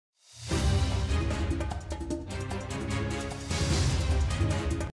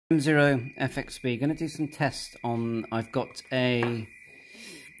0 FXB. Going to do some tests on. I've got a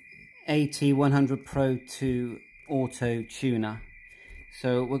AT-100 Pro 2 auto tuner.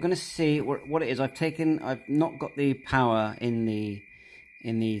 So we're going to see what it is. I've not got the power in the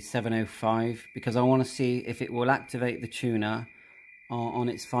 705 because I want to see if it will activate the tuner on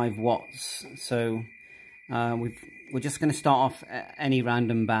its 5 watts. So we're just going to start off at any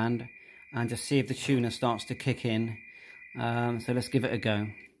random band and just see if the tuner starts to kick in. So let's give it a go.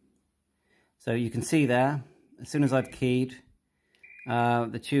 So you can see there, as soon as I've keyed,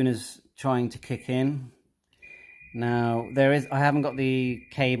 the tuner's trying to kick in. Now I haven't got the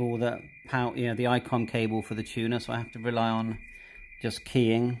cable the ICOM cable for the tuner, so I have to rely on just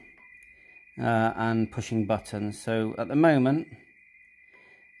keying and pushing buttons. So at the moment,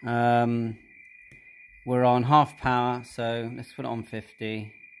 we're on half power, so let's put it on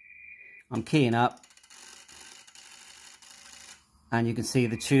 50. I'm keying up. And you can see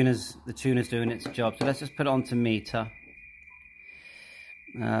the tuner's doing its job. So let's just put it onto meter.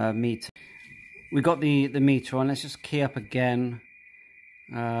 We got the meter on. Let's just key up again.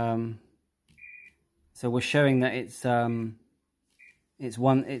 So we're showing that the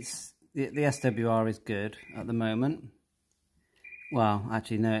SWR is good at the moment. Well,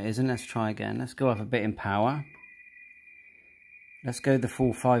 actually no, it isn't. Let's try again. Let's go up a bit in power. Let's go the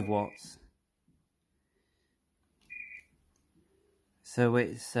full 5 watts. So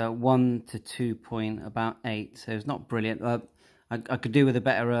it's 1 to 2.8, so it's not brilliant. I could do with a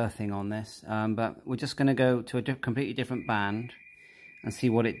better earthing on this, but we're just going to go to a completely different band and see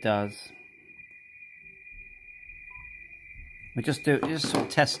what it does. We're just sort of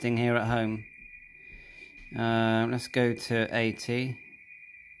testing here at home. Let's go to 80.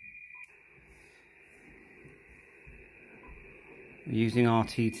 We're using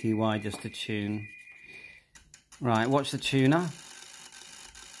RTTY just to tune. Right, watch the tuner.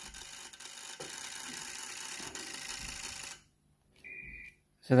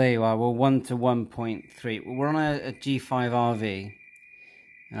 So there you are, we're 1 to 1.3. We're on a G5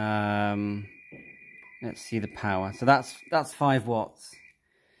 RV. Let's see the power. So that's 5 watts.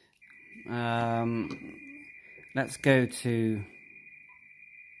 Let's go to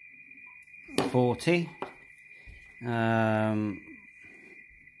 40.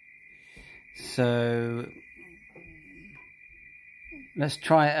 So let's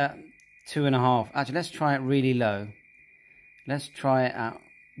try it at 2.5. Actually, let's try it really low. Let's try it at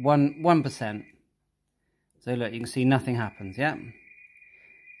 1%. So look, you can see nothing happens, yeah?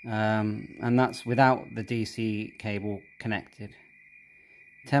 And that's without the DC cable connected.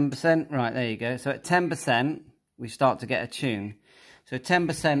 10%, right, there you go. So at 10%, we start to get a tune. So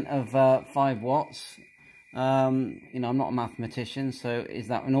 10% of 5 watts, you know, I'm not a mathematician, so is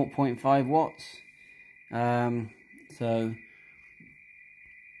that 0.5 watts? So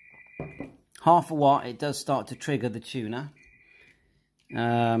half a watt, it does start to trigger the tuner.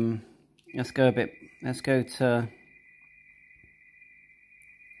 Let's go to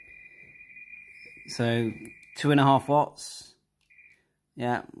 2.5 watts.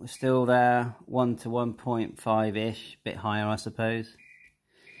 Yeah, we're still there. 1 to 1.5 ish, bit higher I suppose.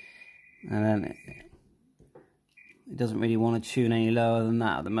 And then it doesn't really want to tune any lower than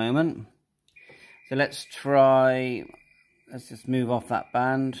that at the moment. So let's just move off that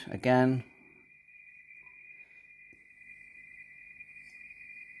band again.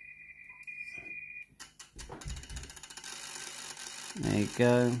 There you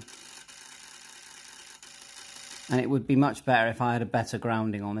go. And it would be much better if I had a better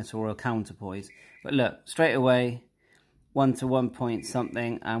grounding on this or a counterpoise. But look, straight away, 1 to 1 point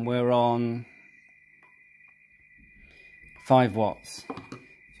something, and we're on 5 watts. So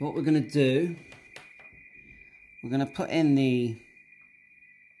what we're going to do, we're going to put in the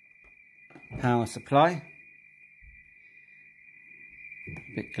power supply.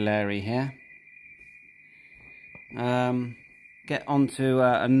 A bit glary here. Get onto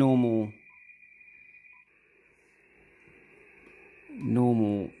a normal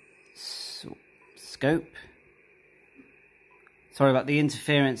scope. Sorry about the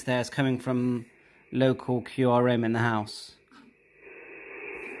interference there, it's coming from local QRM in the house.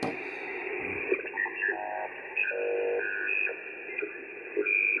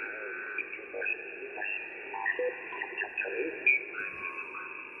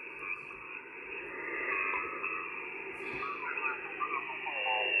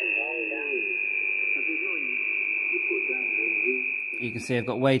 You can see I've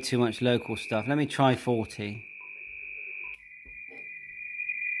got way too much local stuff. Let me try 40.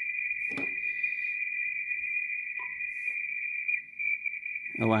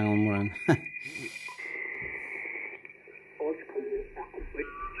 Oh, hang on, we're on.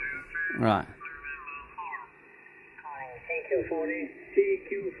 Right.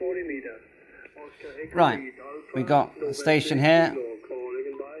 Right, we got a station here.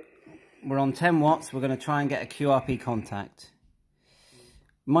 We're on 10 watts. We're going to try and get a QRP contact.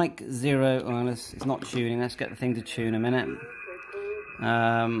 Mic 0, well, it's not tuning. Let's get the thing to tune a minute.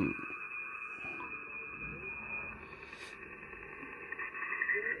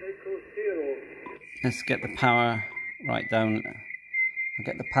 Let's get the power right down. I'll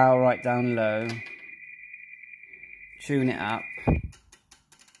get the power right down low. Tune it up.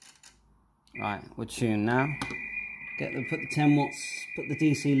 Right, we're tuned now. Put the 10 watts, put the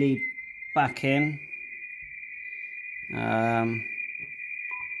DC lead back in.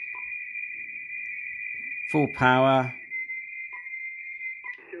 Full power.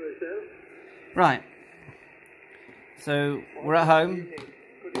 Right. So we're at home.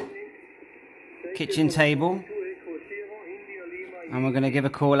 Kitchen table. And we're going to give a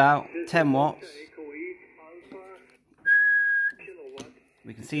call out. 10 watts.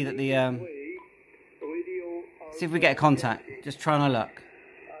 We can see that the see if we get a contact. Just trying our luck.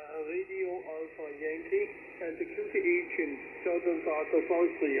 Radio Alpha Yankee and the QTH in southern part of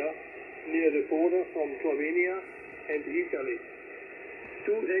Austria, near the border from Slovenia and Italy.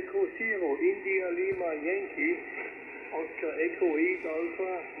 2 Echo 0 India Lima Yankee, Oscar Echo 8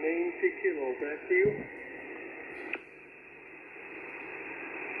 Alpha, name 6 Kilo, back to you.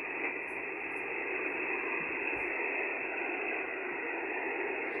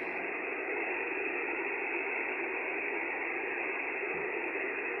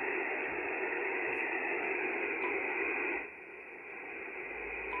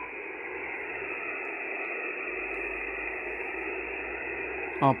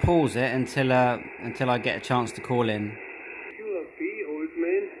 I'll pause it until I get a chance to call in. QRP, old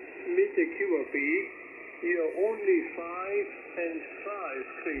man, Mr. QRP, you're only 5 and 5,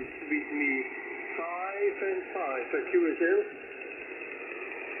 please, with me. 5 and 5, for QSL.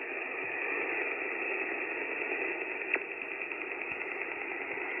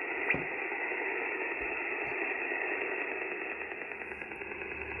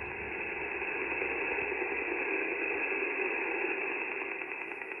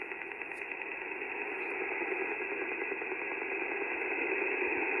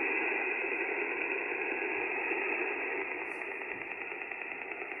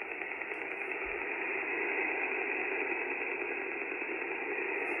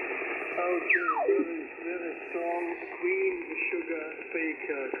 Very strong queen sugar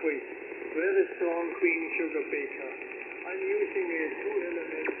baker quiz. Very strong queen sugar baker. I'm using a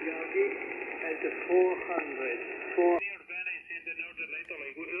 2-element Yagi and a 400.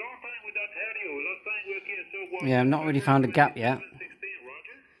 Yeah, I've not really found a gap yet.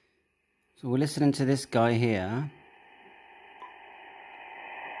 So we're listening to this guy here.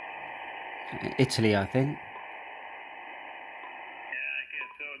 Italy, I think.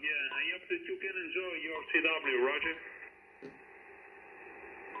 You can enjoy your CW, Roger.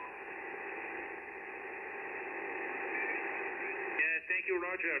 Yeah, thank you,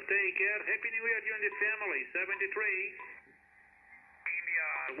 Roger. Take care. Happy New Year to you and the family. 73.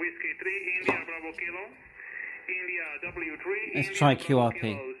 India Whiskey 3, India Bravo Kilo. India W3. Let's try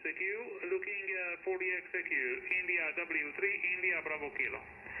QRP. Looking 40XQ. India W3, India Bravo Kilo.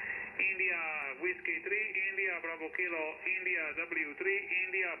 India Whiskey 3, India Bravo Kilo, India W3,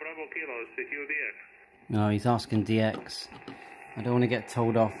 India Bravo Kilo, secure DX. No, he's asking DX. I don't want to get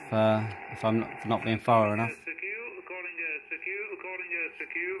told off if I'm not being thorough enough. Calling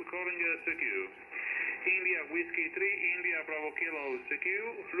secure. India Whiskey 3, India Bravo Kilo,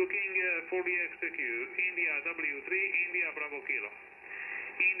 secure. Looking 40X secure. India W3, India Bravo Kilo.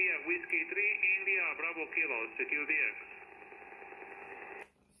 India Whiskey 3, India Bravo Kilo, secure DX.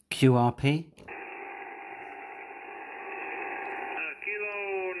 QRP?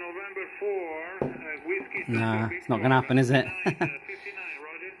 Kilo November 4, Whiskey. Nah, it's not going to happen, is it? 59, Roger.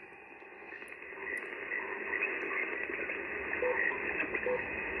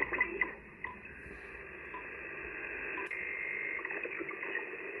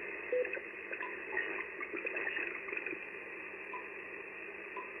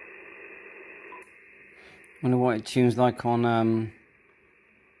 Wonder what it tunes like on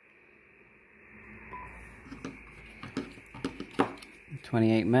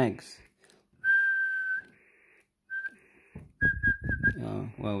 28 megs. Oh,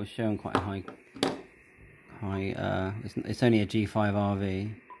 well, we're showing quite a high. It's only a G5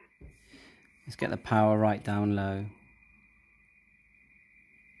 RV. Let's get the power right down low.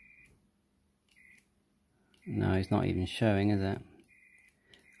 No, it's not even showing, is it?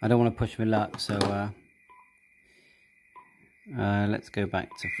 I don't want to push my luck, so Let's go back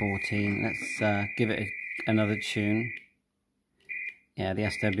to 14. Let's give it another tune. Yeah, the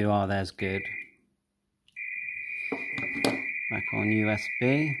SWR there's good. Back on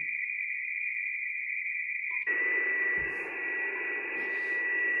USB.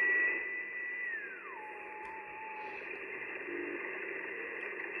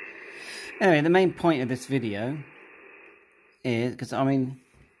 Anyway, the main point of this video is, because I mean,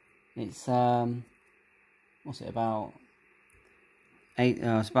 it's what's it about?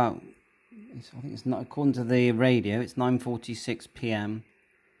 It's about. I think it's not, according to the radio, it's 9:46 p.m.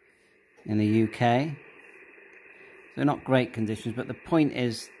 in the UK. So not great conditions, but the point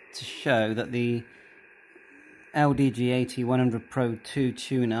is to show that the LDG AT-100 Pro 2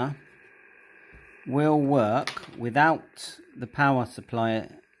 tuner will work without the power supply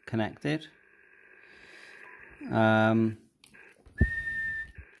connected.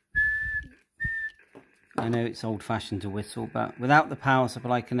 I know it's old-fashioned to whistle, but without the power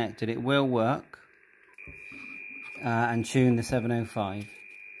supply connected, it will work and tune the 705.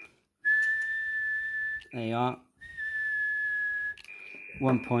 There you are.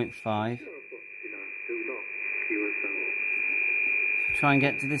 1.5. Try and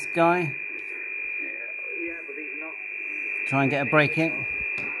get to this guy. Try and get a break in.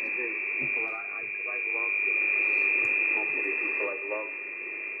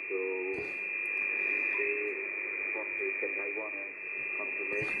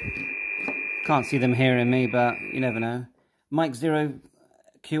 Can't see them hearing me, but you never know. Mike 0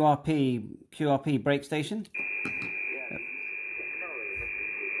 QRP break station.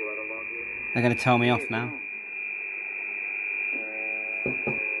 They're going to tell me off now.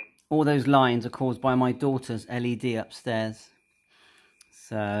 All those lines are caused by my daughter's LED upstairs.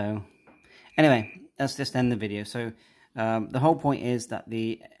 So anyway, let's just end the video. So the whole point is that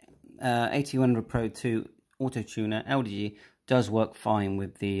the AT-100 Pro 2 auto tuner LDG does work fine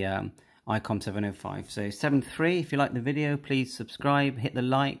with the ICOM 705. So 7.3, if you like the video, please subscribe, hit the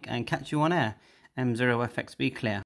like, and catch you on air. M0FXB clear.